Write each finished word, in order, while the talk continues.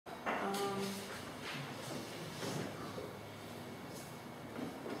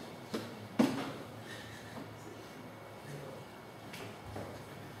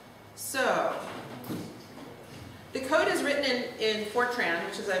is written in Fortran,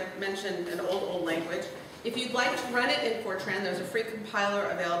 which is, I mentioned, an old language. If you'd like to run it in Fortran, there's a free compiler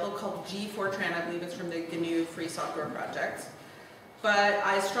available called G-Fortran. I believe it's from the GNU Free Software Project. But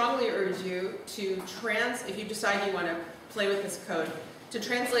I strongly urge you to if you decide you want to play with this code, to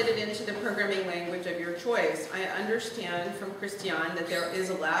translate it into the programming language of your choice. I understand from Christian that there is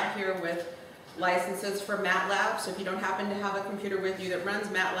a lab here with licenses for MATLAB, so if you don't happen to have a computer with you that runs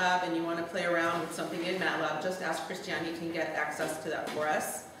MATLAB and you want to play around with something in MATLAB, just ask Christian, he can get access to that for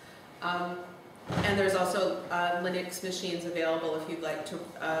us. And there's also Linux machines available if you'd like to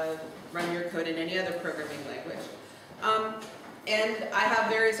run your code in any other programming language. And I have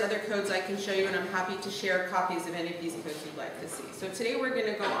various other codes I can show you, and I'm happy to share copies of any of these codes you'd like to see. So today we're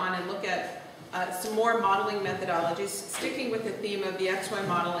going to go on and look at some more modeling methodologies, sticking with the theme of the XY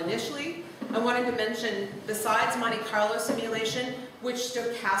model initially. I wanted to mention, besides Monte Carlo simulation, which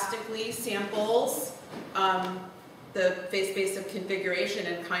stochastically samples the phase space of configuration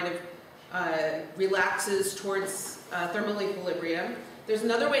and kind of relaxes towards thermal equilibrium, there's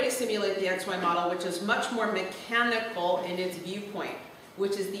another way to simulate the XY model, which is much more mechanical in its viewpoint,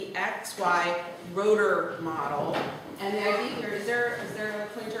 which is the XY rotor model. And the idea here, is there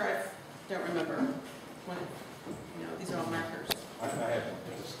a pointer? I don't remember. No, these are all markers. I have.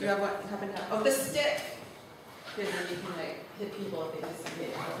 You have what? Happen to have? Oh, the stick. Because then you can like hit people if they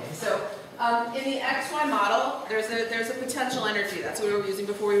disengage. Okay. So in the XY model, there's a potential energy. That's what we were using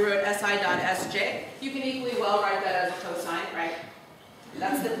before we wrote SI.Sj. You can equally well write that as a cosine, right?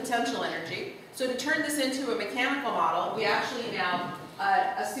 That's the potential energy. So to turn this into a mechanical model, we actually now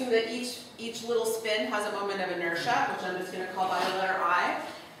assume that each little spin has a moment of inertia, which I'm just going to call by the letter I.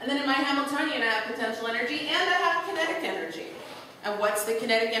 And then in my Hamiltonian, I have potential energy and I have kinetic energy. And what's the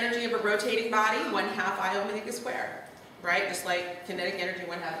kinetic energy of a rotating body? 1/2 I omega squared, right? Just like kinetic energy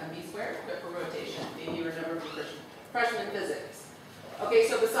 1/2 mv squared, but for rotation. Maybe you remember from freshman physics. Okay,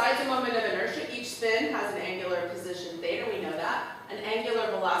 so besides a moment of inertia, each spin has an angular position theta, we know that, an angular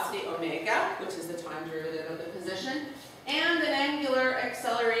velocity omega, which is the time derivative of the position, and an angular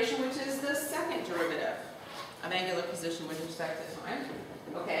acceleration, which is the second derivative of angular position with respect to time.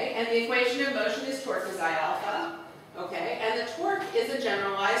 Okay, and the equation of motion is torque is I alpha. Okay, and the torque is a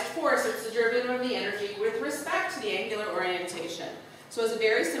generalized force. It's the derivative of the energy with respect to the angular orientation. So as a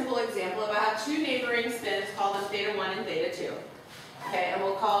very simple example, if I have two neighboring spins, call them theta 1 and theta 2. Okay, and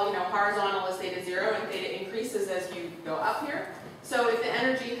we'll call, horizontal is theta 0 and theta increases as you go up here. So if the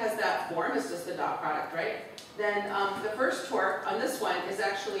energy has that form, it's just the dot product, right? Then the first torque on this one is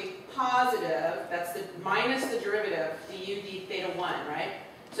actually positive. That's the minus the derivative, du d theta 1, right?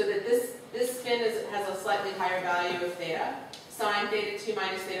 So that this spin has a slightly higher value of theta. Sine theta 2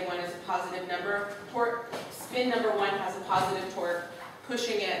 minus theta 1 is a positive number. Torque, spin number 1 has a positive torque,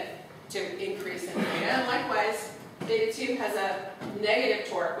 pushing it to increase in theta. And likewise, theta 2 has a negative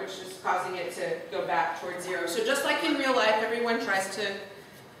torque, which is causing it to go back towards 0. So just like in real life, everyone tries to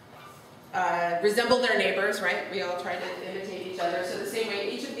resemble their neighbors, right? We all try to imitate each other. So the same way,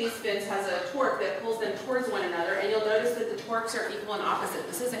 each of these spins has a torque that pulls them towards one another, and you'll notice that the torques are equal and opposite.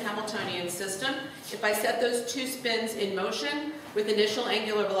 This is a Hamiltonian system. If I set those two spins in motion with initial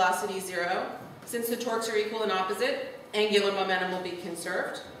angular velocity 0, since the torques are equal and opposite, angular momentum will be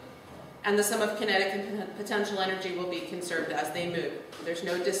conserved, and the sum of kinetic and potential energy will be conserved as they move. There's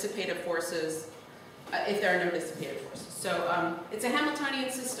no dissipative forces, if there are no dissipative forces. So it's a Hamiltonian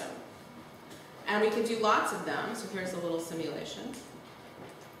system. And we can do lots of them, so here's a little simulation.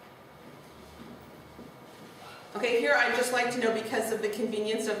 Okay, here I'd just like to know, because of the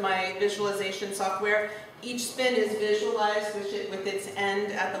convenience of my visualization software, each spin is visualized with its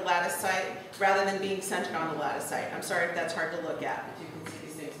end at the lattice site rather than being centered on the lattice site. I'm sorry if that's hard to look at, if you can see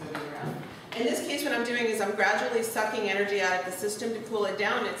these things moving around. In this case, what I'm doing is I'm gradually sucking energy out of the system to cool it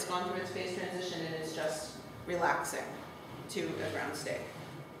down. It's gone through its phase transition and it's just relaxing to a ground state.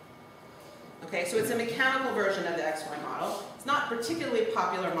 Okay, so it's a mechanical version of the XY model. It's not a particularly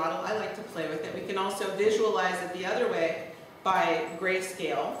popular model. I like to play with it. We can also visualize it the other way by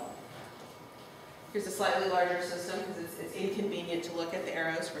grayscale. Here's a slightly larger system because it's inconvenient to look at the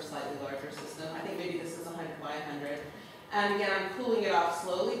arrows for a slightly larger system. I think maybe this is 100 by 100. And again, I'm cooling it off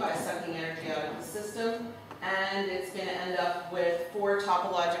slowly by sucking energy out of the system. And it's going to end up with 4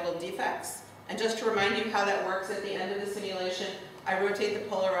 topological defects. And just to remind you how that works at the end of the simulation, I rotate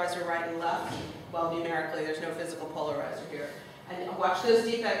the polarizer right and left. Well, numerically, there's no physical polarizer here. And watch those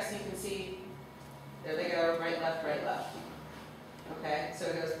defects. You can see, there they go, right, left, right, left. Okay, so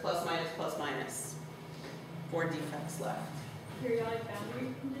it goes plus, minus. 4 defects left. Periodic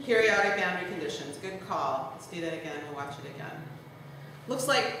boundary conditions? Periodic boundary conditions. Good call. Let's do that again. We'll watch it again. Looks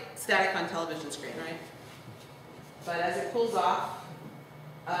like static on television screen, right? but as it cools off,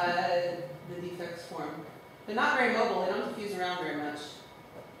 the defects form. They're not very mobile, they don't diffuse around very much.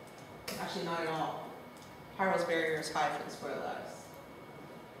 Actually, not at all. Harrell's barrier is high for the square lattice.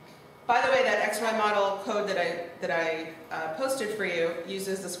 By the way, that XY model code that I posted for you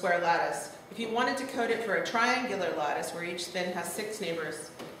uses the square lattice. If you wanted to code it for a triangular lattice where each spin has 6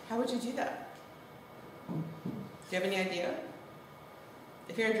 neighbors, how would you do that? Do you have any idea?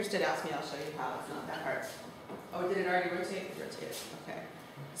 If you're interested, ask me, I'll show you how. It's not that hard. Oh, did it already rotate? It rotated, okay.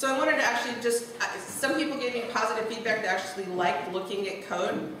 So I wanted to actually just, some people gave me positive feedback that actually liked looking at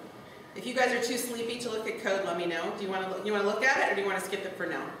code. If you guys are too sleepy to look at code, let me know. Do you want to look at it, or do you want to skip it for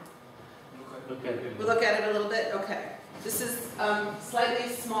now? Look at it. We'll look at it a little bit? Okay. This is slightly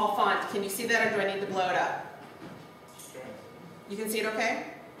small font. Can you see that, or do I need to blow it up? You can see it okay?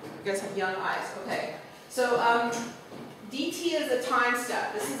 You guys have young eyes. Okay. So DT is a time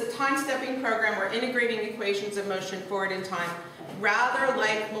step. This is a time-stepping program. We're integrating equations of motion forward in time, rather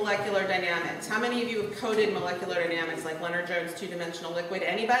like molecular dynamics. How many of you have coded molecular dynamics, like Leonard-Jones two-dimensional liquid?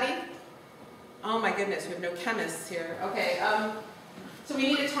 Anybody? Oh my goodness, we have no chemists here. Okay. So we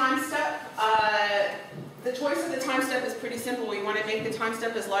need a time step. The choice of the time step is pretty simple. We want to make the time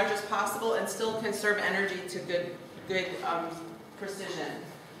step as large as possible and still conserve energy to good precision.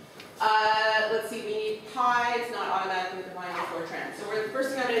 Let's see, we need pi. It's not automatically defined in Fortran. So the first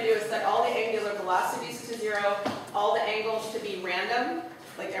thing I'm going to do is set all the angular velocities to 0, all the angles to be random.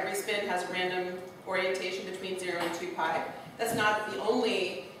 Like every spin has a random orientation between 0 and 2 pi. That's not the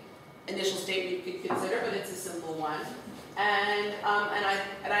only initial state we could consider, but it's a simple one. And I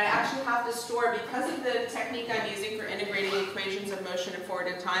actually have to store, because of the technique I'm using for integrating equations of motion and forward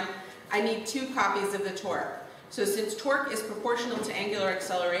in time, I need 2 copies of the torque. So since torque is proportional to angular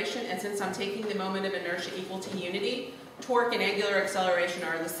acceleration, and since I'm taking the moment of inertia equal to unity, torque and angular acceleration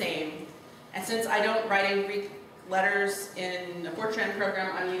are the same. And since I don't write in Greek letters in a Fortran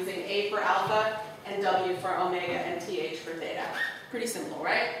program, I'm using A for alpha and W for omega and TH for theta. Pretty simple,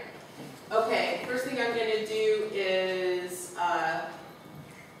 right? Okay, first thing I'm going to do is,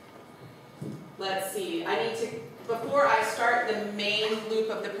 let's see, I need to, before I start the main loop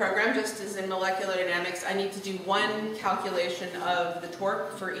of the program, just as in molecular dynamics, I need to do one calculation of the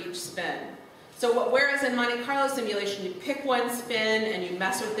torque for each spin. So whereas in Monte Carlo simulation, you pick one spin and you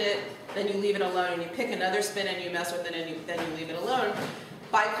mess with it, then you leave it alone, and you pick another spin and you mess with it and then you leave it alone.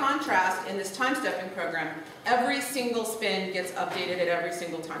 By contrast, in this time-stepping program, every single spin gets updated at every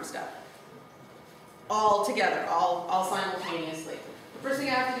single time step. All together, all simultaneously. The first thing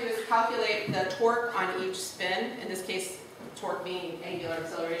I have to do is calculate the torque on each spin. In this case, torque being angular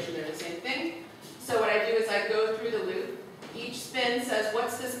acceleration, they're the same thing. So what I do is I go through the loop. Each spin says,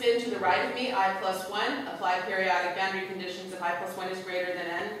 what's the spin to the right of me? I plus 1. Apply periodic boundary conditions. If I plus 1 is greater than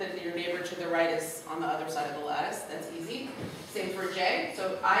n, then your neighbor to the right is on the other side of the lattice. That's easy. Same for j.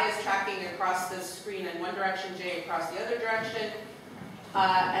 So I is tracking across the screen in one direction, j across the other direction.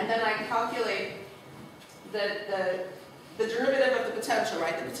 And then I calculate the derivative of the potential,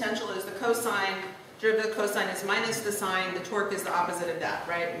 right? The potential is the cosine. Derivative of cosine is minus the sine. The torque is the opposite of that,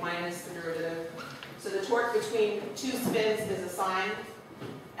 right? Minus the derivative. So the torque between 2 spins is a sine,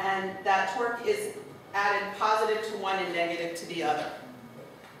 and that torque is added positive to one and negative to the other.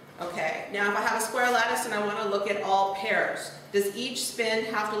 Okay, now if I have a square lattice and I want to look at all pairs, does each spin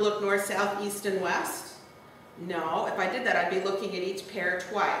have to look north, south, east, and west? No, if I did that, I'd be looking at each pair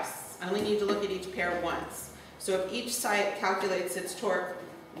twice. I only need to look at each pair once. So if each site calculates its torque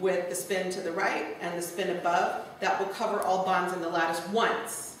with the spin to the right and the spin above, that will cover all bonds in the lattice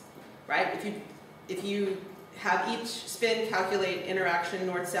once, right? If you have each spin calculate interaction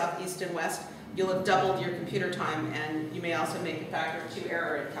north, south, east, and west, you'll have doubled your computer time, and you may also make a factor of 2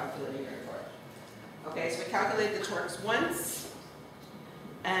 error in calculating your torque. Okay, so we calculate the torques once,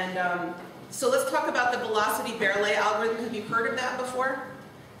 and so let's talk about the velocity-Berle algorithm. Have you heard of that before?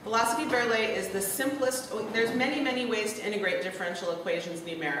 Velocity-Berle is the simplest. There's many ways to integrate differential equations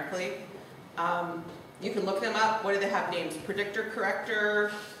numerically. You can look them up. What do they have names? Predictor,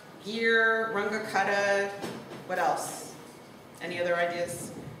 corrector, gear, Runge-Kutta, what else? Any other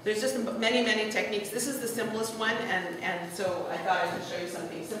ideas? There's just many techniques. This is the simplest one, and so I thought I would show you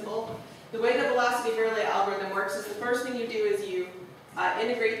something simple. The way the velocity-Berle algorithm works is the first thing you do is you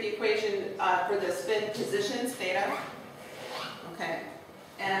integrate the equation for the spin positions, theta. Okay.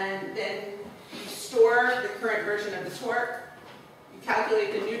 And then you store the current version of the torque. You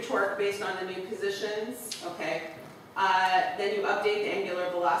calculate the new torque based on the new positions. Okay. Then you update the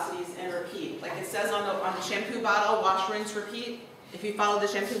angular velocities and repeat. Like it says on the shampoo bottle, wash, rinse, repeat. If you followed the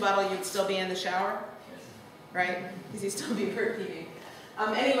shampoo bottle, you'd still be in the shower, right? Because you'd still be repeating.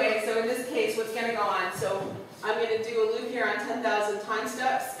 Anyway, so in this case, what's going to go on? So I'm going to do a loop here on 10,000 time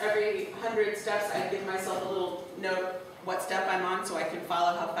steps. Every 100 steps, I give myself a little note what step I'm on so I can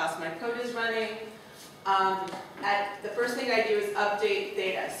follow how fast my code is running. The first thing I do is update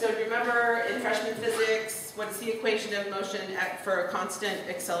theta. So remember in freshman physics, what is the equation of motion for a constant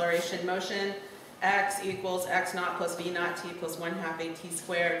acceleration motion? X equals x naught plus v naught t plus 1/2 at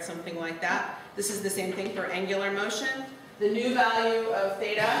squared, something like that. This is the same thing for angular motion. The new value of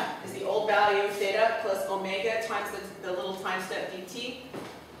theta is the old value of theta plus omega times the little time step dt.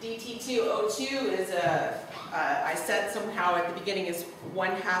 dt2O2 is I said somehow at the beginning is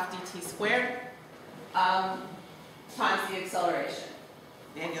 1/2 dt squared times the acceleration,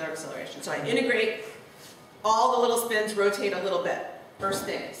 the angular acceleration. So I integrate all the little spins, rotate a little bit. First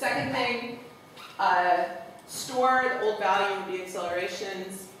thing. Second thing, store the old value of the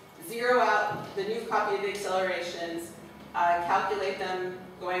accelerations, zero out the new copy of the accelerations, calculate them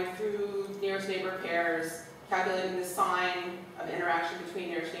going through nearest neighbor pairs, calculating the sign of interaction between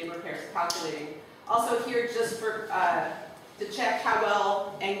nearest neighbor pairs, calculating. Also here, just for to check how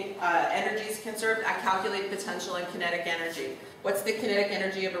well energy is conserved, I calculate potential and kinetic energy. What's the kinetic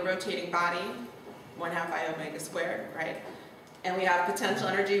energy of a rotating body? 1/2 I omega squared, right? And we have potential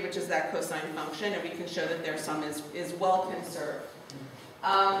energy, which is that cosine function, and we can show that their sum is well conserved.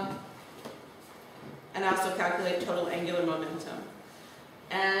 And also calculate total angular momentum.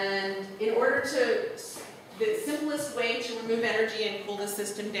 And in order to, the simplest way to remove energy and cool the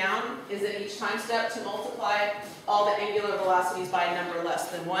system down is at each time step to multiply all the angular velocities by a number less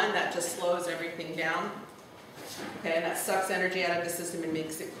than 1. That just slows everything down. Okay, and that sucks energy out of the system and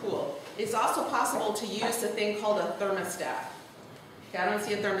makes it cool. It's also possible to use a thing called a thermostat. Okay, I don't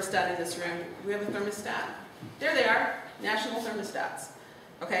see a thermostat in this room. Do we have a thermostat? There they are, national thermostats.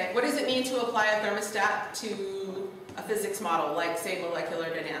 Okay, what does it mean to apply a thermostat to a physics model, like, say, molecular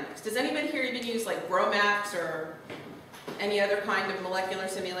dynamics? Does anybody here even use, like, GROMACS or any other kind of molecular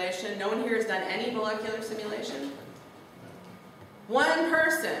simulation? No one here has done any molecular simulation? One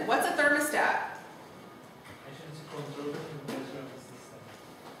person. What's a thermostat?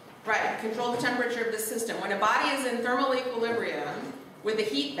 Right, control the temperature of the system. When a body is in thermal equilibrium with a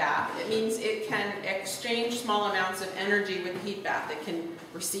heat bath, it means it can exchange small amounts of energy with the heat bath. It can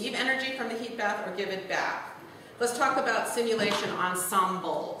receive energy from the heat bath or give it back. Let's talk about simulation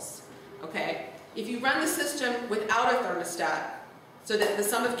ensembles. Okay, if you run the system without a thermostat, so that the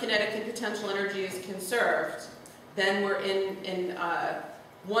sum of kinetic and potential energy is conserved, then we're in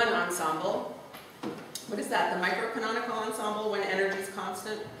one ensemble. What is that? The microcanonical ensemble when energy is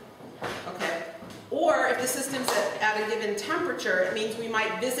constant? Okay. Or if the system's at a given temperature, it means we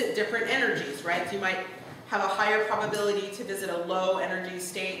might visit different energies, right? So you might have a higher probability to visit a low energy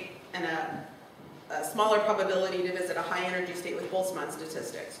state and a smaller probability to visit a high energy state with Boltzmann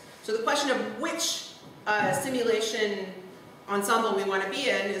statistics. So the question of which simulation ensemble we want to be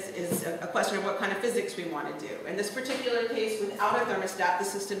in is a question of what kind of physics we want to do. In this particular case, without a thermostat, the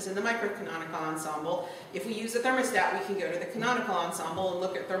system's in the microcanonical ensemble. If we use a thermostat, we can go to the canonical ensemble and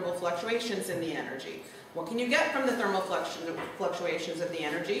look at thermal fluctuations in the energy. What can you get from the thermal fluctuations of the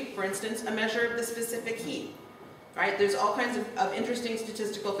energy? For instance, a measure of the specific heat. Right? There's all kinds of interesting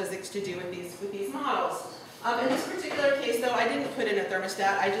statistical physics to do with these models. In this particular case, though, I didn't put in a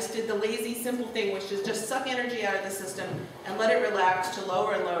thermostat. I just did the lazy, simple thing, which is just suck energy out of the system and let it relax to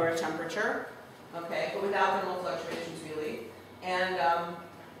lower and lower temperature, okay, but without thermal fluctuations, really, and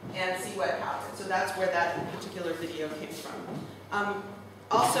see what happens. So that's where that particular video came from.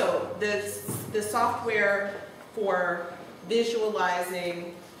 Also, the software for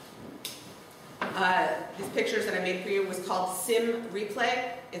visualizing these pictures that I made for you was called Sim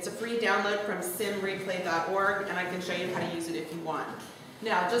Replay. It's a free download from simreplay.org, and I can show you how to use it if you want.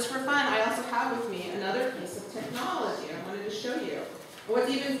 Now, just for fun, I also have with me another piece of technology, and I wanted to show you. What's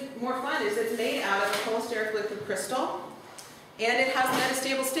even more fun is it's made out of a holosteric liquid crystal, and it has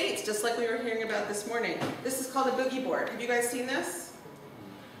metastable states, just like we were hearing about this morning. This is called a boogie board. Have you guys seen this?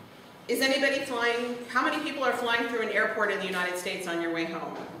 Is anybody flying? How many people are flying through an airport in the United States on your way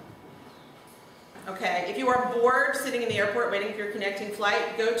home? Okay, if you are bored sitting in the airport waiting for your connecting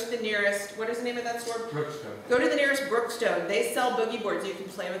flight, go to the nearest, what is the name of that store? Brookstone. Go to the nearest Brookstone. They sell boogie boards. You can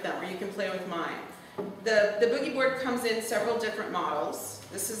play with them, or you can play with mine. The boogie board comes in several different models.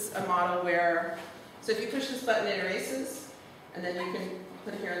 This is a model where, so if you push this button, it erases, and then you can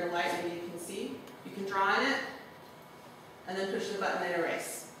put it here in the light, maybe you can see. You can draw on it, and then push the button and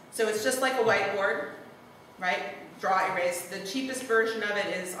erase. So it's just like a whiteboard, right? Draw, erase. The cheapest version of it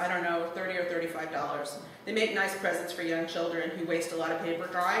is, I don't know, $30 or $35. They make nice presents for young children who waste a lot of paper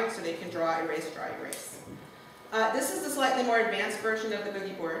drawing, so they can draw, erase, draw, erase. This is the slightly more advanced version of the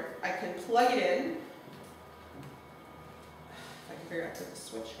boogie board. I can plug it in, figure out how to put the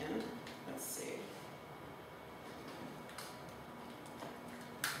switch in. Let's see.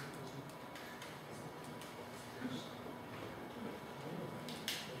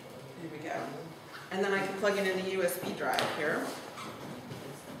 Here we go. And then I can plug it in the USB drive here.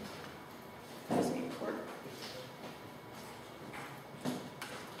 USB port.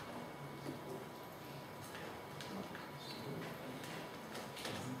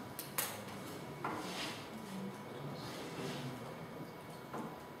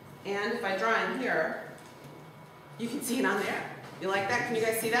 And if I draw in here, you can see it on there. You like that? Can you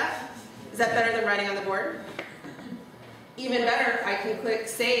guys see that? Is that better than writing on the board? Even better, I can click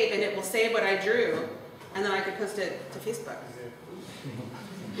save and it will save what I drew, and then I can post it to Facebook.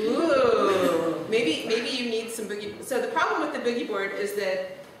 Ooh, maybe you need some boogie. So the problem with the boogie board is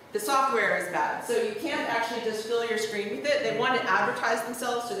that the software is bad. So you can't actually just fill your screen with it. They want to advertise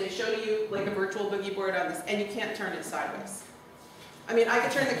themselves, so they show you like a virtual boogie board on this, and you can't turn it sideways. I mean, I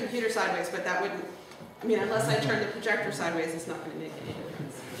could turn the computer sideways, but that wouldn't, I mean, unless I turn the projector sideways, it's not going to make any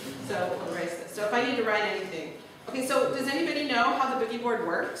difference. So we'll erase this. So if I need to write anything. Okay, so does anybody know how the boogie board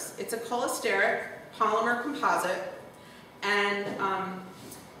works? It's a cholesteric polymer composite, and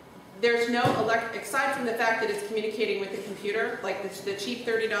there's no aside from the fact that it's communicating with the computer, like the cheap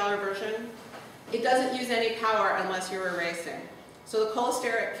 $30 version, it doesn't use any power unless you're erasing. So the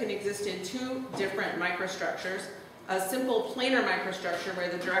cholesteric can exist in two different microstructures. A simple planar microstructure where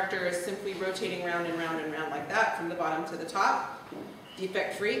the director is simply rotating round and round and round like that from the bottom to the top,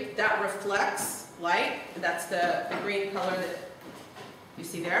 defect free. That reflects light, and that's the green color that you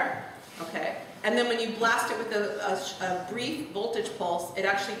see there. Okay. And then when you blast it with a brief voltage pulse, it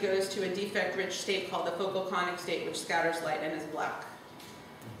actually goes to a defect-rich state called the focal conic state, which scatters light and is black.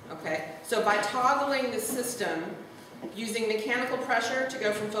 Okay. So by toggling the system, using mechanical pressure to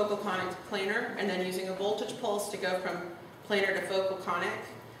go from focal conic to planar, and then using a voltage pulse to go from planar to focal conic,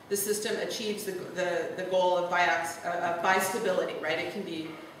 the system achieves the goal of bistability, right? It can be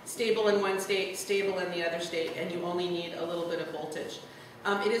stable in one state, stable in the other state, and you only need a little bit of voltage.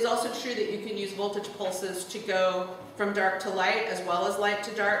 It is also true that you can use voltage pulses to go from dark to light as well as light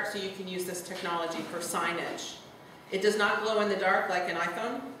to dark, so you can use this technology for signage. It does not glow in the dark like an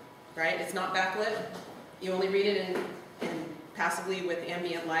iPhone, right? It's not backlit. You only read it in passively with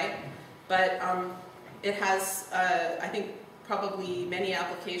ambient light, but it has, I think, probably many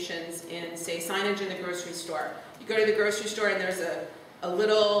applications in, say, signage in the grocery store. You go to the grocery store and there's a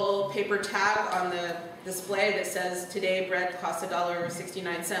little paper tag on the display that says, today bread costs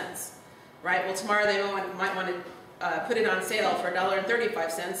 $1.69, right? Well, tomorrow they might want to put it on sale for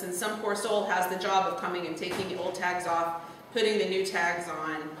 $1.35, and some poor soul has the job of coming and taking the old tags off, putting the new tags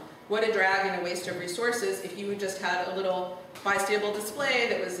on. What a drag and a waste of resources. If you just had a little bistable display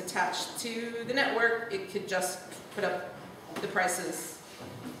that was attached to the network, it could just put up the prices.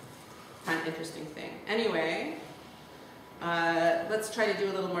 Kind of interesting thing. Anyway, let's try to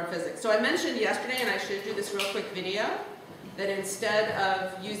do a little more physics. So I mentioned yesterday, and I showed you this real quick video, that instead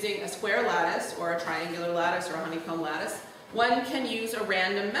of using a square lattice or a triangular lattice or a honeycomb lattice, one can use a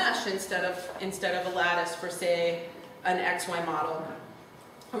random mesh instead of a lattice for, say, an XY model,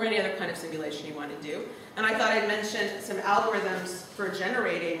 or any other kind of simulation you want to do. And I thought I'd mention some algorithms for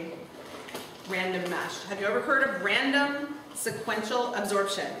generating random mesh. Have you ever heard of random sequential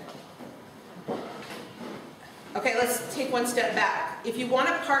absorption? Okay, let's take one step back. If you want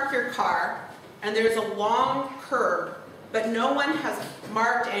to park your car and there's a long curb, but no one has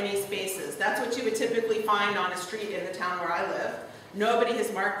marked any spaces, that's what you would typically find on a street in the town where I live. Nobody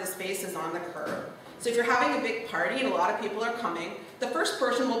has marked the spaces on the curb. So if you're having a big party and a lot of people are coming, the first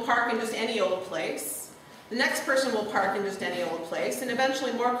person will park in just any old place. The next person will park in just any old place, and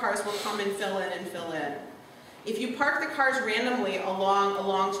eventually more cars will come and fill in and fill in. If you park the cars randomly along a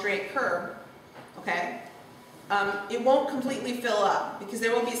long straight curb, okay, it won't completely fill up because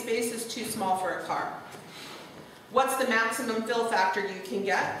there will be spaces too small for a car. What's the maximum fill factor you can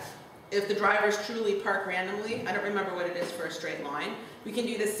get if the drivers truly park randomly? I don't remember what it is for a straight line. We can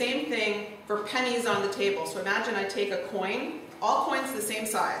do the same thing for pennies on the table. So imagine I take a coin, all coins the same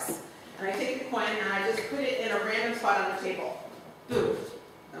size, and I take a coin and I just put it in a random spot on the table. Boom.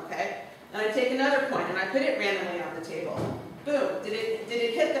 Okay? And I take another coin and I put it randomly on the table. Boom. Did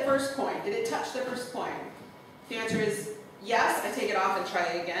it hit the first coin? Did it touch the first coin? If the answer is yes, I take it off and try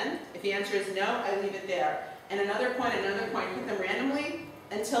it again. If the answer is no, I leave it there. And another coin, put them randomly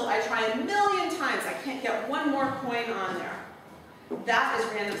until I try a million times. I can't get one more coin on there. That is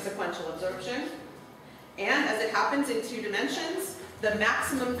random sequential absorption. And as it happens in 2 dimensions, the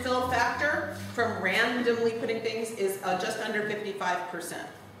maximum fill factor from randomly putting things is just under 55%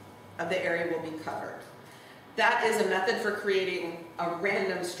 of the area will be covered. That is a method for creating a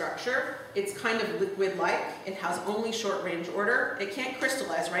random structure. It's kind of liquid-like. It has only short-range order. It can't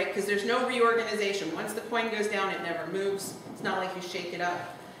crystallize, right? Because there's no reorganization. Once the coin goes down, it never moves. It's not like you shake it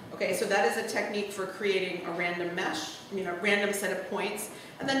up. Okay, so that is a technique for creating a random mesh, a random set of points,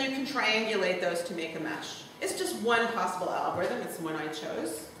 and then you can triangulate those to make a mesh. It's just one possible algorithm. It's the one I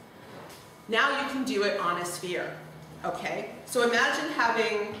chose. Now you can do it on a sphere. Okay, so imagine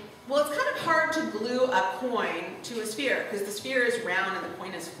having, well, it's kind of hard to glue a coin to a sphere because the sphere is round and the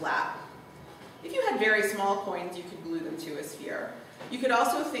coin is flat. If you had very small coins, you could glue them to a sphere. You could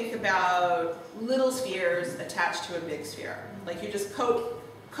also think about little spheres attached to a big sphere. Like you just coat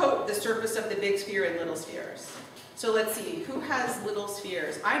the surface of the big sphere in little spheres. So let's see, who has little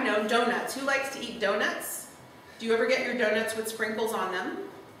spheres? I know, donuts. Who likes to eat donuts? Do you ever get your donuts with sprinkles on them?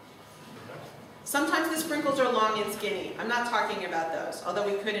 Sometimes the sprinkles are long and skinny. I'm not talking about those, although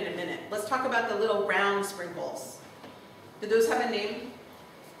we could in a minute. Let's talk about the little round sprinkles. Do those have a name?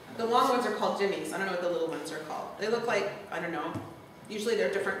 The long ones are called jimmies. I don't know what the little ones are called. They look like, I don't know, usually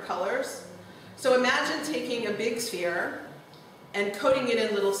they're different colors. So imagine taking a big sphere and coating it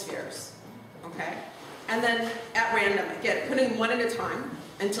in little spheres, okay? And then at random, again, putting one at a time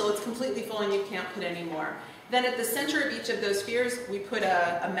until it's completely full and you can't put any more. Then at the center of each of those spheres, we put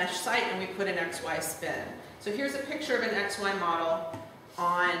a mesh site and we put an XY spin. So here's a picture of an XY model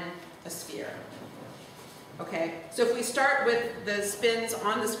on a sphere. Okay, so if we start with the spins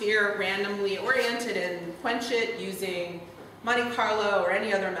on the sphere randomly oriented and quench it using Monte Carlo or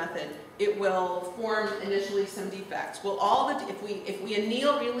any other method, it will form initially some defects. Well, if we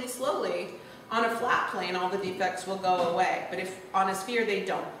anneal really slowly on a flat plane, all the defects will go away. But if on a sphere, they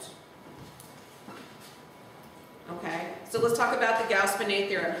don't. Okay, so let's talk about the Gauss-Bonnet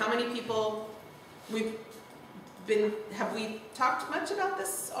theorem. How many people have we talked much about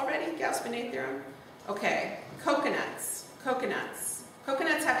this already, Gauss-Bonnet theorem? Okay, coconuts. Coconuts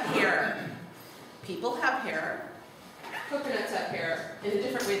have hair. People have hair. Coconuts have hair in a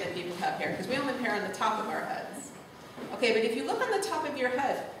different way than people have hair, because we only have hair on the top of our heads. Okay, but if you look on the top of your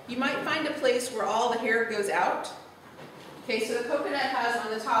head, you might find a place where all the hair goes out. Okay, so the coconut has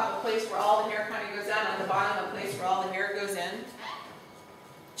on the top a place where all the hair kind of goes out, on the bottom a place where all the hair goes in.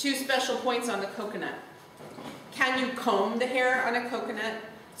 2 special points on the coconut. Can you comb the hair on a coconut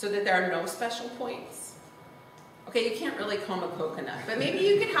so that there are no special points? Okay, you can't really comb a coconut, but maybe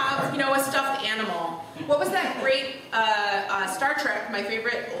you could have, a stuffed animal. What was that great Star Trek, my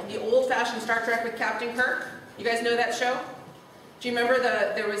favorite, the old-fashioned Star Trek with Captain Kirk? You guys know that show? Do you remember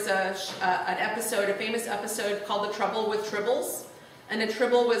there was an episode, a famous episode called The Trouble with Tribbles? And a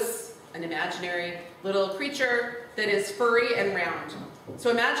tribble was an imaginary little creature that is furry and round.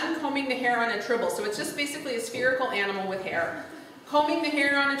 So imagine combing the hair on a tribble. So it's just basically a spherical animal with hair. Combing the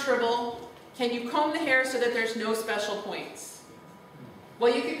hair on a tribble, can you comb the hair so that there's no special points?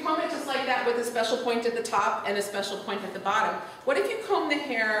 Well, you could comb it just like that with a special point at the top and a special point at the bottom. What if you comb the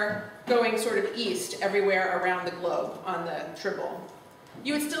hair going sort of east everywhere around the globe on the tribble?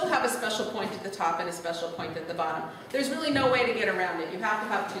 You would still have a special point at the top and a special point at the bottom. There's really no way to get around it. You have to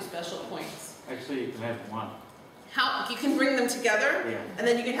have 2 special points. Actually, you can have 1. How? You can bring them together? Yeah. And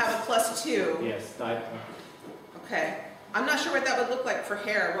then you can have a +2? Yes, that. Okay. I'm not sure what that would look like for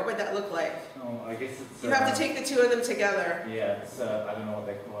hair. What would that look like? No, I guess it's. You have to take the 2 of them together. Yeah, it's, I don't know what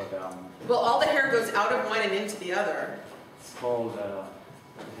they call it. Well, all the hair goes out of one and into the other. It's called,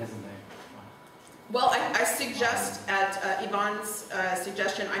 it has a name. Well, I suggest, at Yvonne's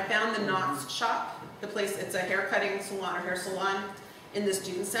suggestion, I found the Knots shop, the place, it's a hair cutting salon or hair salon in the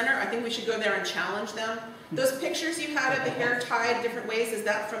student center. I think we should go there and challenge them. Those pictures you had of the hair tied different ways, is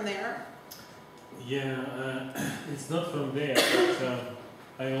that from there? Yeah, it's not from there, but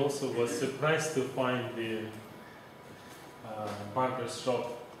I also was surprised to find the barber's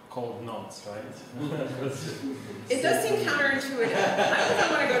shop called Knots, right? It does seem counterintuitive. I think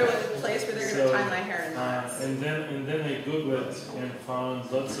I want to go to a place where they're going to tie my hair in knots. And then I googled and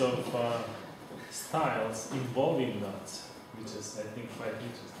found lots of styles involving knots, which is, I think, quite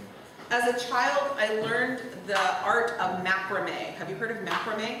interesting. As a child, I learned the art of macrame. Have you heard of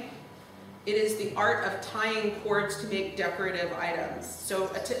macrame? It is the art of tying cords to make decorative items. So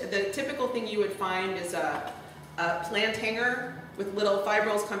the typical thing you would find is a plant hanger with little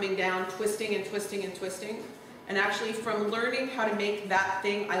fibrils coming down, twisting and twisting and twisting. And actually, from learning how to make that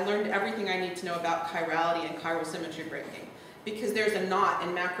thing, I learned everything I need to know about chirality and chiral symmetry breaking. Because there's a knot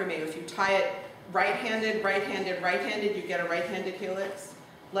in macrame. If you tie it right-handed, right-handed, right-handed, you get a right-handed helix.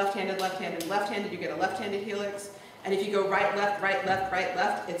 Left-handed, left-handed, left-handed, you get a left-handed helix. And if you go right, left, right, left, right,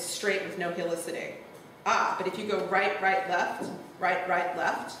 left, it's straight with no helicity. But if you go right, right, left,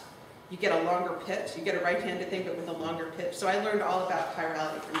 you get a longer pitch. You get a right-handed thing, but with a longer pitch. So I learned all about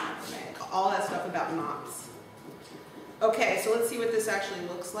chirality from macrame, all that stuff about knots. Okay, so let's see what this actually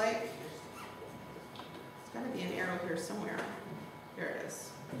looks like. There's got to be an arrow here somewhere. Here it is.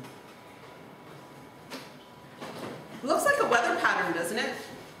 It looks like a weather pattern, doesn't it?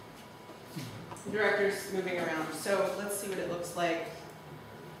 The director's moving around. So let's see what it looks like.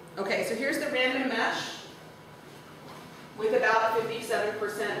 Okay, so here's the random mesh with about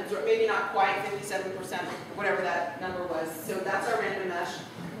 57%, or maybe not quite 57%, whatever that number was. So that's our random mesh.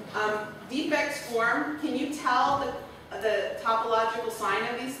 Defects form, can you tell the topological sign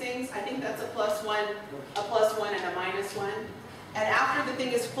of these things? I think that's a +1, and a -1. And after the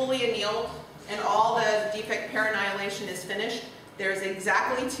thing is fully annealed and all the defect pair annihilation is finished, there's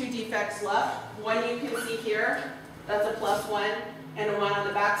exactly 2 defects left. One you can see here, that's a +1, and one on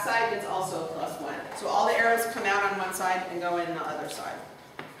the back side that's also a +1. So all the arrows come out on one side and go in the other side.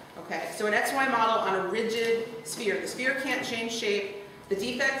 Okay, so an XY model on a rigid sphere. The sphere can't change shape. The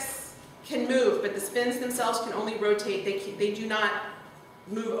defects can move, but the spins themselves can only rotate. They do not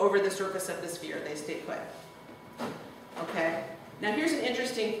move over the surface of the sphere. They stay put. Okay, now here's an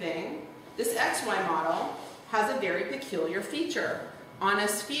interesting thing. This XY model has a very peculiar feature. On a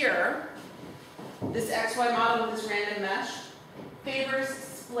sphere, this XY model with this random mesh favors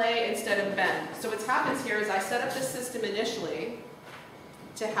splay instead of bend. So what happens here is I set up this system initially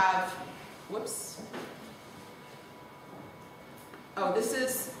to have, whoops. Oh, this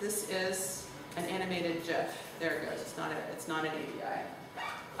is an animated GIF. There it goes. It's not an API.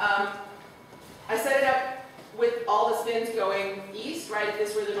 I set it up with all the spins going east, right? If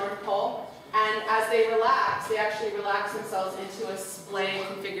this were the North Pole. And as they relax, they actually relax themselves into a splay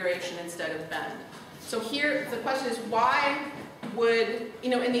configuration instead of bend. So here, the question is, why would,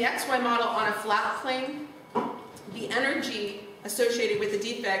 in the XY model on a flat plane, the energy associated with the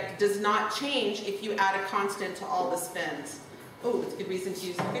defect does not change if you add a constant to all the spins. Oh, it's a good reason to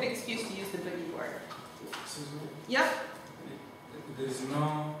use, a good excuse to use the boogie board. Excuse me? Yep. There is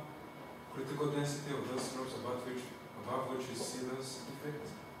no critical density of those slopes above which you see those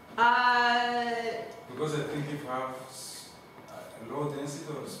defects? Because I think if you have a low density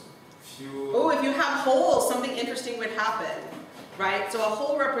or few... Oh, if you have holes, something interesting would happen, right? So a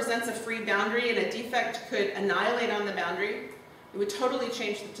hole represents a free boundary, and a defect could annihilate on the boundary. It would totally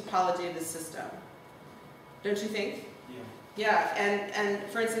change the topology of the system. Don't you think? Yeah. Yeah, and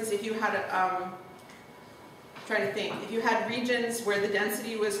for instance, if you had trying to think, if you had regions where the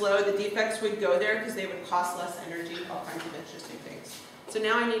density was low, the defects would go there because they would cost less energy, all kinds of interesting things. So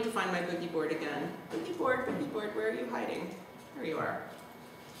now I need to find my boogie board again. Boogie board, where are you hiding? There you are.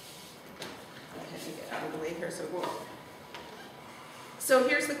 Okay, let me get out of the way here so it won't. So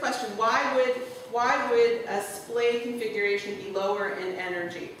here's the question, why would a splay configuration be lower in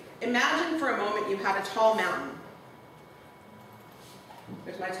energy? Imagine for a moment you had a tall mountain.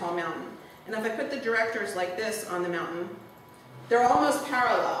 There's my tall mountain. And if I put the directors like this on the mountain, they're almost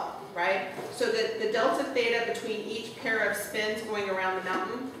parallel, right? So that the delta theta between each pair of spins going around the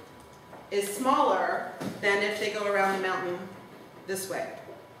mountain is smaller than if they go around the mountain this way,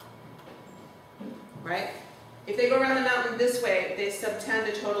 right? If they go around the mountain this way, they subtend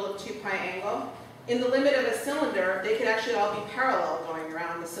a total of 2 pi angle. In the limit of a cylinder, they could actually all be parallel going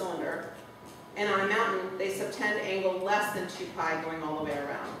around the cylinder. And on a mountain, they subtend angle less than 2 pi going all the way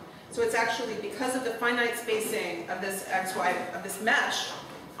around. So it's actually because of the finite spacing of this XY, of this mesh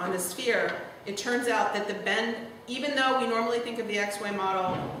on the sphere, it turns out that the bend, even though we normally think of the XY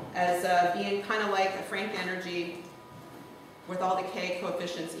model as being kind of like a Frank energy with all the K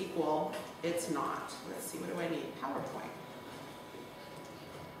coefficients equal, it's not. Let's see, what do I need? PowerPoint.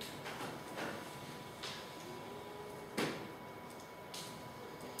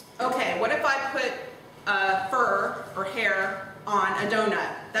 Okay, what if I put fur or hair on a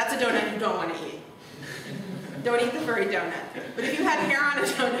donut? That's a donut you don't want to eat. Don't eat the furry donut. But if you had hair on a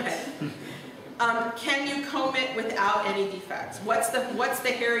donut, can you comb it without any defects? What's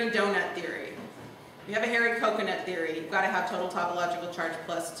the hairy donut theory? You have a hairy coconut theory. You've got to have total topological charge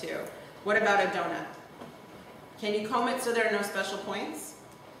 +2. What about a donut? Can you comb it so there are no special points?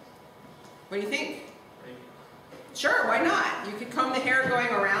 What do you think? Sure, why not? You could comb the hair going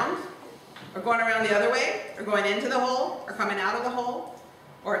around, or going around the other way, or going into the hole, or coming out of the hole,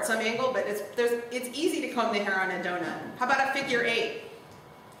 or at some angle, but it's easy to comb the hair on a donut. How about a figure 8?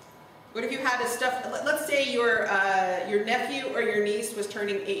 What if you had a stuffed, let's say your nephew or your niece was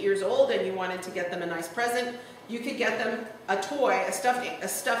turning 8 years old and you wanted to get them a nice present. You could get them a toy, a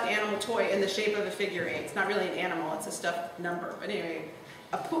stuffed animal toy in the shape of a figure 8. It's not really an animal, it's a stuffed number, but anyway.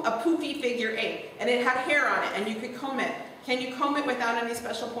 A poofy figure 8, and it had hair on it, and you could comb it. Can you comb it without any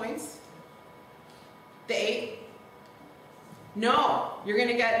special points? The 8? No, you're going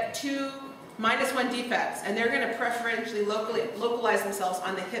to get 2 minus 1 defects, and they're going to preferentially localize themselves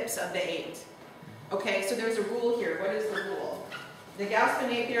on the hips of the 8. Okay, so there's a rule here. What is the rule? The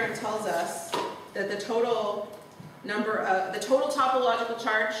Gauss-Bonnet theorem tells us that the total topological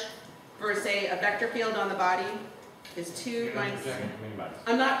charge for, say, a vector field on the body is 2 minus...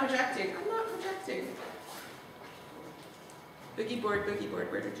 I'm not projecting. Boogie board,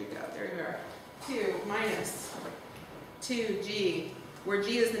 where did you go? There you are. 2 minus 2g, where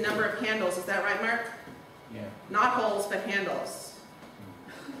g is the number of handles. Is that right, Mark? Yeah. Not holes, but handles.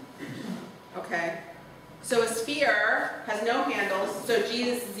 Okay. So a sphere has no handles, so g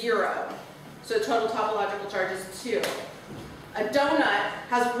is 0. So total topological charge is 2. A donut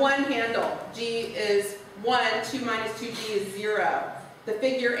has 1 handle. G is 1, 2 minus 2g is 0. The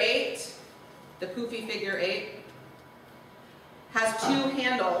figure 8, the poofy figure 8, has 2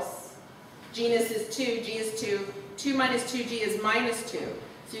 handles. Genus is 2, g is 2. 2 minus 2g is minus 2.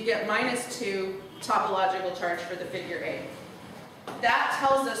 So you get minus 2 topological charge for the figure 8. That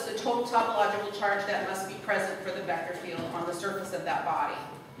tells us the total topological charge that must be present for the vector field on the surface of that body.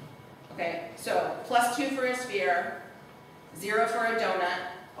 Okay, so plus 2 for a sphere, 0 for a donut,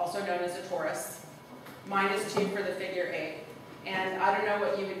 also known as a torus, minus 2 for the figure 8. And I don't know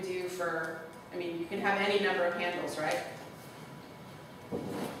what you would do for, I mean, you can have any number of handles, right?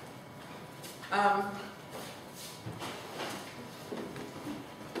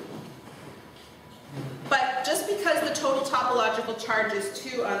 But just because the total topological charge is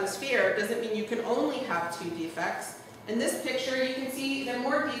 2 on the sphere doesn't mean you can only have 2 defects. In this picture, you can see that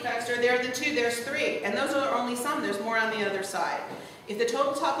more defects are there than 2, there's 3. And those are only some, there's more on the other side. If the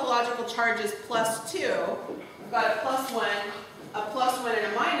total topological charge is plus 2, we've got a plus 1, and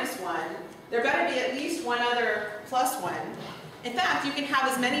a minus 1, there better be at least one other plus 1. In fact, you can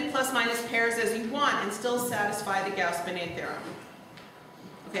have as many plus-minus pairs as you want and still satisfy the Gauss-Bonnet theorem.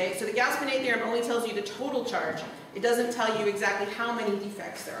 Okay, so the Gauss-Bonnet theorem only tells you the total charge. It doesn't tell you exactly how many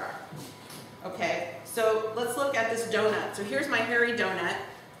defects there are. Okay, so let's look at this donut. So here's my hairy donut.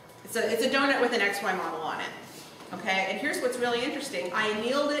 It's a donut with an XY model on it. Okay, and here's what's really interesting. I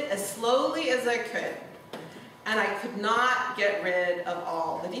annealed it as slowly as I could, and I could not get rid of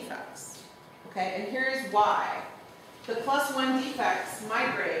all the defects. Okay, and here's why. The plus 1 defects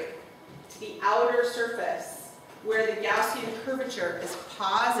migrate to the outer surface where the Gaussian curvature is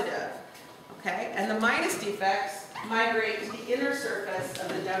positive. Okay, and the minus defects migrate to the inner surface of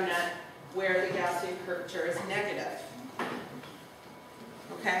the donut where the Gaussian curvature is negative.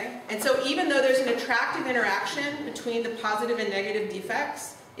 Okay, and so even though there's an attractive interaction between the positive and negative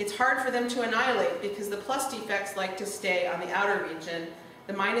defects, it's hard for them to annihilate because the plus defects like to stay on the outer region,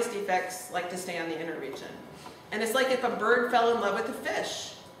 the minus defects like to stay on the inner region. And it's like if a bird fell in love with a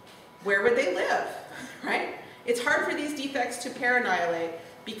fish, where would they live, right? It's hard for these defects to pair-annihilate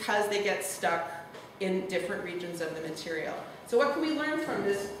because they get stuck in different regions of the material. So what can we learn from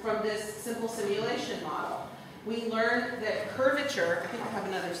this simple simulation model? We learned that curvature, I think I have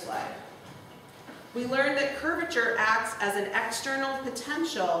another slide. We learned that curvature acts as an external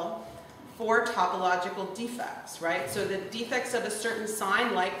potential for topological defects, right? So the defects of a certain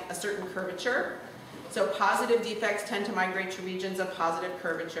sign like a certain curvature. So positive defects tend to migrate to regions of positive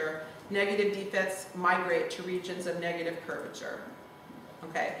curvature. Negative defects migrate to regions of negative curvature.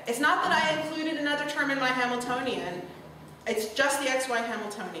 Okay? It's not that I included another term in my Hamiltonian. It's just the XY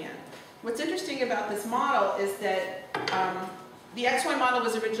Hamiltonian. What's interesting about this model is that the XY model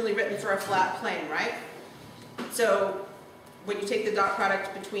was originally written for a flat plane, right? So when you take the dot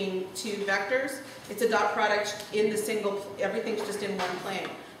product between 2 vectors, it's a dot product in the single, everything's just in one plane.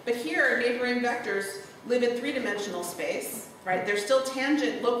 But here, neighboring vectors live in 3-dimensional space, right? They're still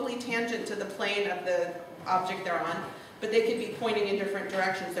tangent, locally tangent to the plane of the object they're on, but they could be pointing in different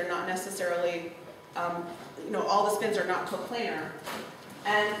directions. They're not necessarily, all the spins are not coplanar.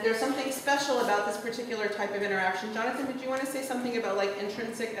 And there's something special about this particular type of interaction. Jonathan, did you want to say something about like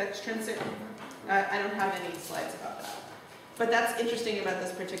intrinsic, extrinsic? I don't have any slides about that. But that's interesting about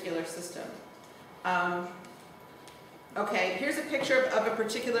this particular system. Okay, here's a picture of a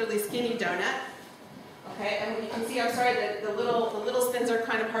particularly skinny donut. Okay, and you can see, I'm sorry, that the little spins are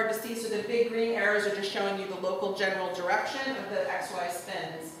kind of hard to see, so the big green arrows are just showing you the local general direction of the XY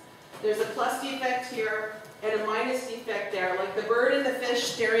spins. There's a plus defect here and a minus defect there, like the bird and the fish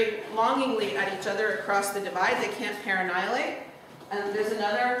staring longingly at each other across the divide. They can't pair annihilate. And there's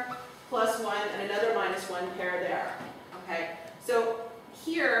another plus 1 and another minus 1 pair there. Okay, so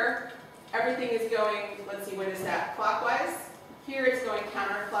here, everything is going, let's see, what is that, clockwise? Here it's going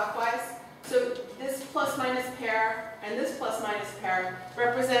counterclockwise. So this plus minus pair and this plus minus pair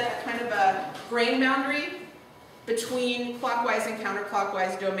represent a kind of a grain boundary between clockwise and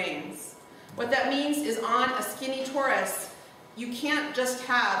counterclockwise domains. What that means is on a skinny torus, you can't just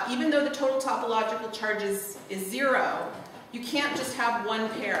have, even though the total topological charge is 0, you can't just have one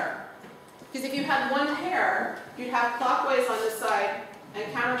pair. Because if you had one pair, you'd have clockwise on this side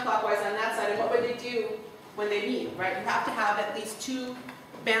and counterclockwise on that side, and what would they do when they meet, right? You have to have at least 2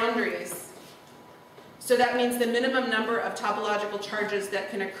 boundaries. So that means the minimum number of topological charges that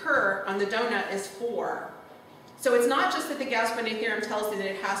can occur on the donut is 4. So it's not just that the Gascoigne theorem tells you that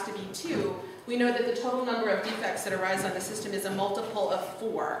it has to be 2. We know that the total number of defects that arise on the system is a multiple of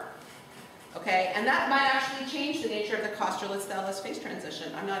 4. Okay, and that might actually change the nature of the Kosterlitz-Thales phase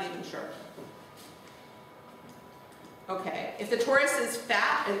transition. I'm not even sure. Okay, if the torus is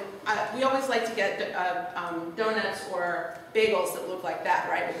fat, and we always like to get donuts or bagels that look like that,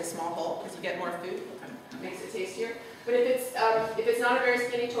 right, with a small hole, because you get more food, makes it tastier. But if it's not a very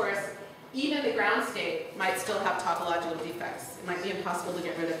skinny torus, even the ground state might still have topological defects. It might be impossible to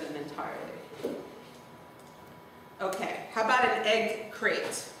get rid of them entirely. Okay, how about an egg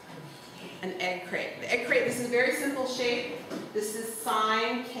crate? An egg crate. The egg crate, this is a very simple shape. This is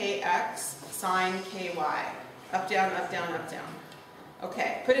sine kx, sine ky. Up, down, up, down, up, down.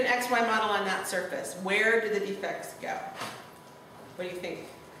 Okay, put an XY model on that surface. Where do the defects go? What do you think?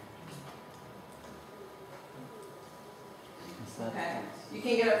 Okay, you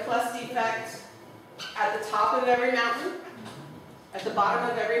can get a plus defect at the top of every mountain, at the bottom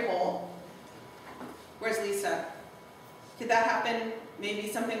of every hole. Where's Lisa? Could that happen? Maybe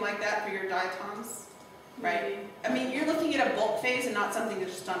something like that for your diatoms, right? I mean, you're looking at a bulk phase and not something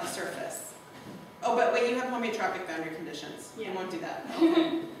that's just on the surface. Oh, but wait, you have homeotropic boundary conditions. Yeah. You won't do that.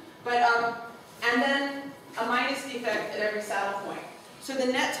 Okay. But, and then a minus defect at every saddle point. So the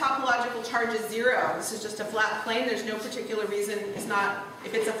net topological charge is 0. This is just a flat plane. There's no particular reason. It's not,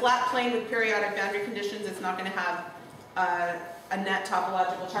 if it's a flat plane with periodic boundary conditions, it's not going to have a net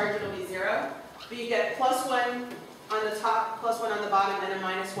topological charge. It'll be 0. But you get plus 1 on the top, plus 1 on the bottom, and a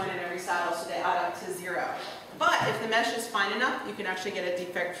minus 1 in every saddle, so they add up to 0. But if the mesh is fine enough, you can actually get a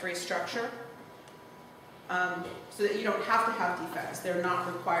defect-free structure. So that you don't have to have defects. They're not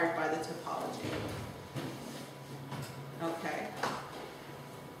required by the topology. Okay.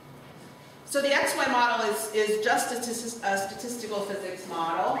 So the XY model is just a statistical physics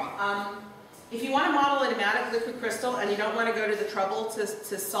model. If you want to model a nematic liquid crystal and you don't want to go to the trouble to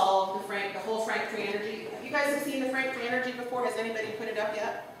solve the whole Frank free energy, have you guys seen the Frank free energy before? Has anybody put it up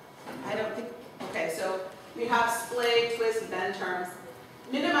yet? I don't think. Okay, so we have splay, twist, bend terms.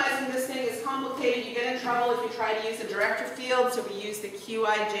 Minimizing this thing is complicated. You get in trouble if you try to use a director field, so we use the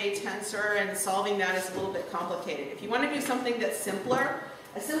QIJ tensor, and solving that is a little bit complicated. If you want to do something that's simpler,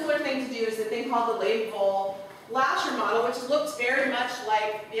 a simpler thing to do is a thing called the Leibovol-Lasher model, which looks very much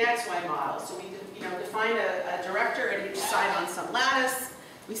like the XY model. So we define a director at each side on some lattice.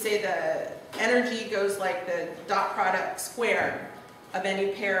 We say the energy goes like the dot product squared of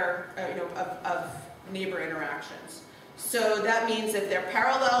any pair of neighbor interactions. So that means if they're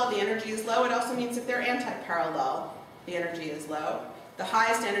parallel, the energy is low. It also means if they're anti-parallel, the energy is low. The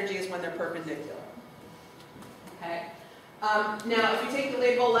highest energy is when they're perpendicular. Okay. Now, if you take the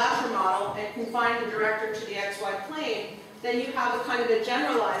Leibovol-Lasher model and confine the director to the XY plane, then you have a kind of a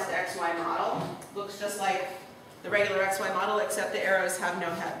generalized XY model. Looks just like the regular XY model, except the arrows have no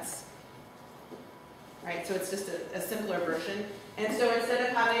heads. Right? So it's just a simpler version. And so instead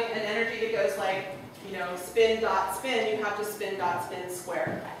of having an energy that goes like, spin dot spin, you have to spin dot spin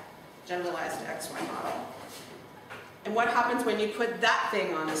squared. Generalized XY model. And what happens when you put that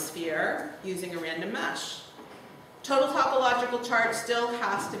thing on a sphere using a random mesh? Total topological charge still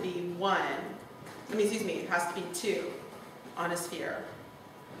has to be 1. It has to be 2 on a sphere.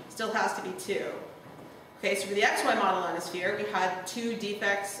 Still has to be 2. Okay, so for the XY model on a sphere, we had 2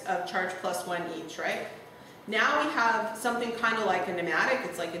 defects of charge plus 1 each, right? Now we have something kind of like a nematic.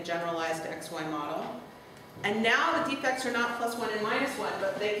 It's like a generalized XY model. And now the defects are not plus 1 and minus 1,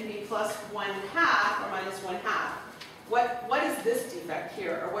 but they can be plus 1/2 or minus 1/2. What is this defect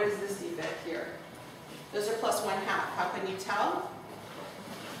here, or what is this defect here? Those are plus 1/2. How can you tell?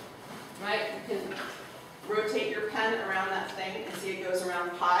 Right? You can rotate your pen around that thing and see it goes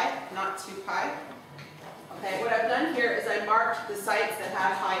around pi, not 2 pi. Okay, what I've done here is I marked the sites that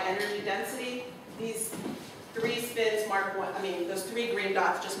have high energy density. These 3 spins mark one, those 3 green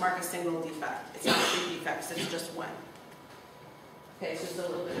dots just mark a single defect. It's not 3 defects, it's just 1. Okay, so it's a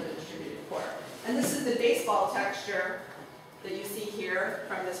little bit of a distributed core. And this is the baseball texture that you see here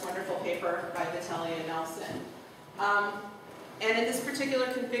from this wonderful paper by Vitelli and Nelson. And in this particular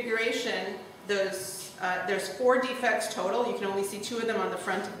configuration, there's 4 defects total. You can only see 2 of them on the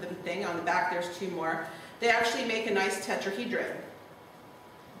front of the thing. On the back, there's 2 more. They actually make a nice tetrahedron.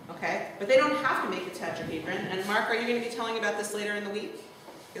 Okay, but they don't have to make a tetrahedron. And Mark, are you going to be telling about this later in the week?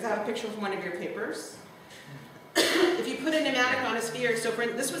 Because I have a picture from one of your papers. If you put a pneumatic on a sphere, so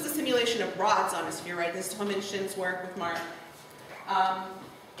this was a simulation of rods on a sphere, right? This is Tomin Shin's work with Mark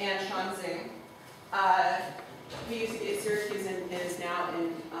and Sean Zing. He used to be at Syracuse and is now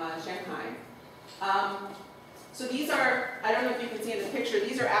in Shanghai. So these are, I don't know if you can see in the picture,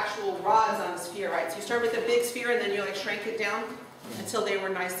 these are actual rods on a sphere, right? So you start with a big sphere and then you like shrink it down until they were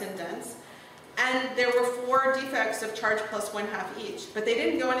nice and dense. And there were 4 defects of charge plus 1/2 each, but they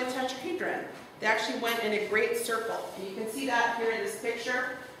didn't go in a tetrahedron. They actually went in a great circle. And you can see that here in this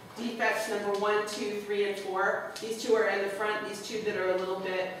picture. Defects number 1, 2, 3, and 4. These 2 are in the front. These 2 that are a little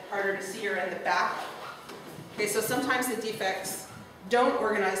bit harder to see are in the back. Okay, so sometimes the defects don't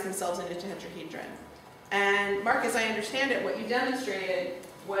organize themselves in a tetrahedron. And Mark, as I understand it, what you demonstrated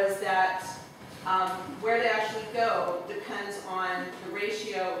was that where they actually go depends on the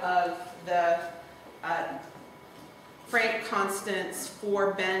ratio of the Frank constants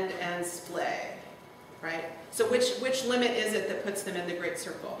for bend and splay, right? So which limit is it that puts them in the great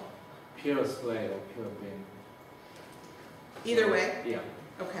circle? Pure splay or pure bend. Either way? Yeah,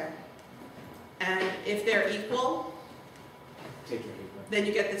 Okay. And if they're equal, tetrahedron. then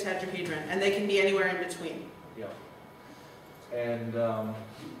you get the tetrahedron, and they can be anywhere in between. Yeah. And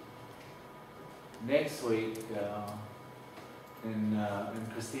next week, in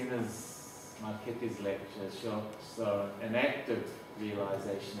Christina's Marchetti's lecture, she'll show an active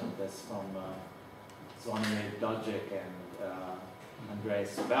realization of this from Zvonimir Dojic and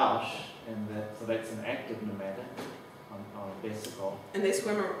Andreas Bausch, and so that's an active pneumatic on a vesicle. And they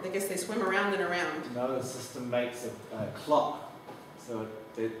swim, I guess they swim around and around. No, the system makes a clock, so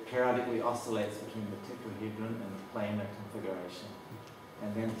it periodically oscillates between the tetrahedron and the planar configuration,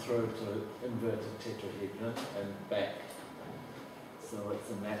 and then through to inverted tetrahedron and back. So it's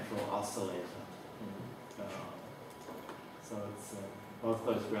a natural oscillator. So it's both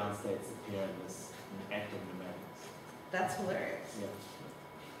those ground states appear in this active pneumatics. That's hilarious. Yeah.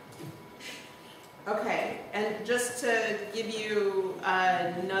 Okay, and just to give you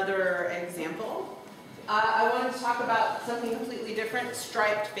another example, I wanted to talk about something completely different,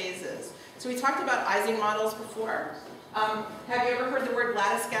 striped phases. So we talked about Ising models before. Have you ever heard the word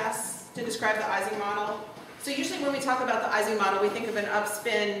lattice gas to describe the Ising model? So usually when we talk about the Ising model, we think of an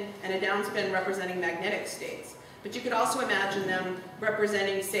upspin and a downspin representing magnetic states. But you could also imagine them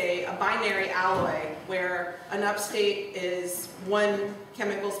representing, say, a binary alloy, where an upstate is one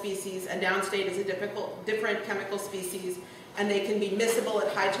chemical species, a downstate is a different chemical species, and they can be miscible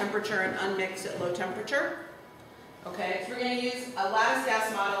at high temperature and unmixed at low temperature. Okay, so we're going to use a lattice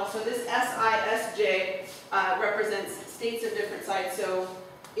gas model. So this SI, SJ represents states of different size. So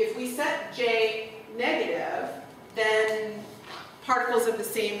if we set J negative, then particles of the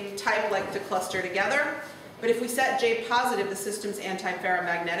same type like to cluster together. But if we set J positive, the system's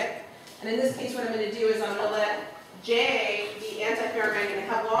antiferromagnetic. And in this case, what I'm going to do is I'm going to let J be antiferromagnetic,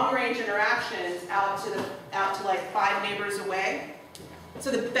 have long-range interactions out to like 5 neighbors away. So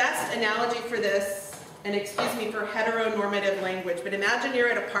the best analogy for this, and excuse me for heteronormative language, but imagine you're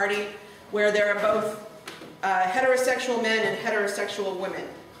at a party where there are both heterosexual men and heterosexual women.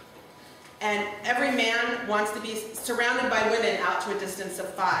 And every man wants to be surrounded by women out to a distance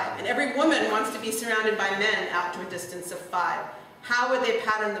of 5. And every woman wants to be surrounded by men out to a distance of 5. How would they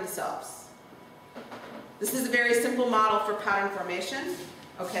pattern themselves? This is a very simple model for pattern formation.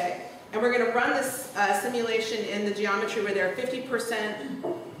 Okay, and we're going to run this simulation in the geometry where there are 50%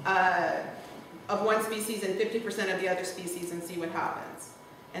 of one species and 50% of the other species and see what happens.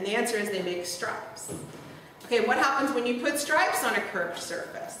 And the answer is they make stripes. Okay, what happens when you put stripes on a curved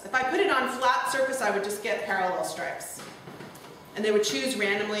surface? If I put it on a flat surface, I would just get parallel stripes. And they would choose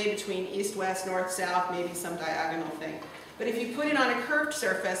randomly between east, west, north, south, maybe some diagonal thing. But if you put it on a curved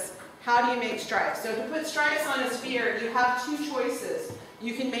surface, how do you make stripes? So to put stripes on a sphere, you have 2 choices.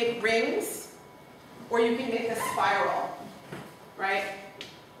 You can make rings, or you can make a spiral, right?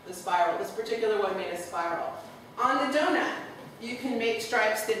 The spiral, this particular one made a spiral. On the donut, you can make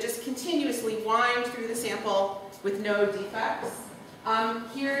stripes that just continuously wind through the sample with no defects.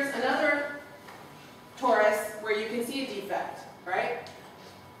 Here's another torus where you can see a defect, right?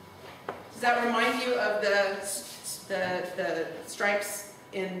 Does that remind you of the stripes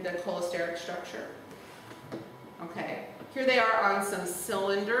in the cholesteric structure? Okay, here they are on some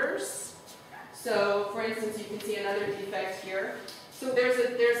cylinders. So, for instance, you can see another defect here. So there's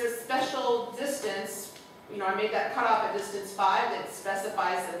a special distance I made that cutoff at distance 5 that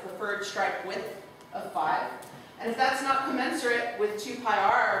specifies the preferred stripe width of 5. And if that's not commensurate with 2 pi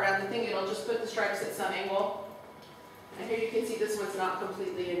r around the thing, it'll just put the stripes at some angle. And here you can see this one's not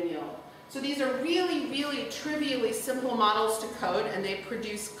completely annealed. So these are really, really trivially simple models to code, and they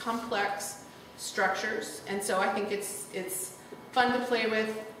produce complex structures. And so I think it's fun to play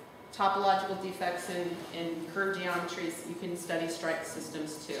with topological defects in curved geometries. You can study stripe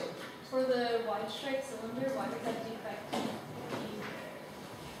systems too. For the wide stripe cylinder, why would that defect be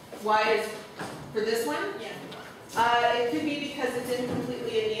Why is, for this one? there? It could be because it's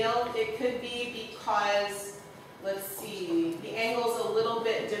incompletely annealed. It could be because, let's see, the angle's a little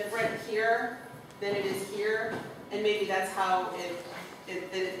bit different here than it is here, and maybe that's how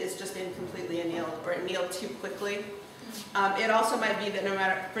it's just incompletely annealed, or annealed too quickly. It also might be that no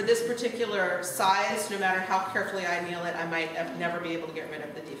matter, for this particular size, no matter how carefully I anneal it, I might never be able to get rid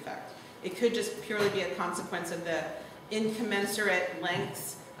of the defect. It could just purely be a consequence of the incommensurate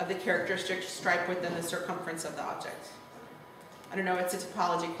lengths of the characteristic stripe within the circumference of the object. I don't know, it's a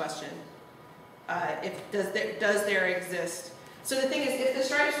topology question. Does there exist? So the thing is, if the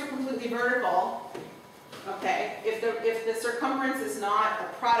stripes were completely vertical, okay, if the circumference is not a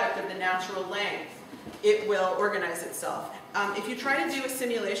product of the natural length, it will organize itself. If you try to do a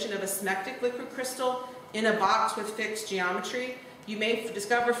simulation of a symmetric liquid crystal in a box with fixed geometry, you may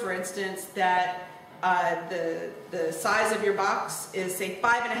discover, for instance, that the size of your box is, say,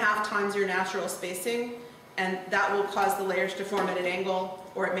 5.5 times your natural spacing, and that will cause the layers to form at an angle,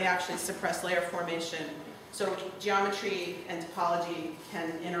 or it may actually suppress layer formation. So geometry and topology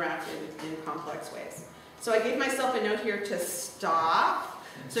can interact in complex ways. So I gave myself a note here to stop.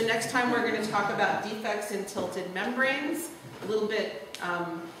 So next time we're going to talk about defects in tilted membranes, a little bit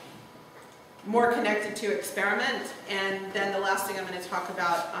more connected to experiment. And then the last thing I'm going to talk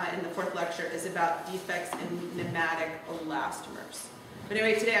about in the 4th lecture is about defects in pneumatic elastomers. But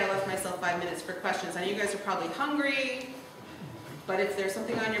anyway, today I left myself 5 minutes for questions. I know you guys are probably hungry, but if there's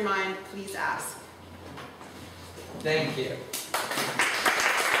something on your mind, please ask. Thank you.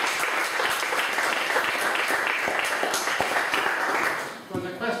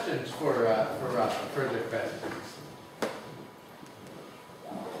 Further questions for Rob? Further questions?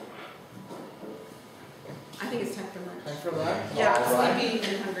 I think it's time for lunch. Time for lunch? Yeah, All right. sleepy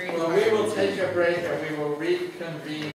and hungry. Well, we will take a break and we will reconvene.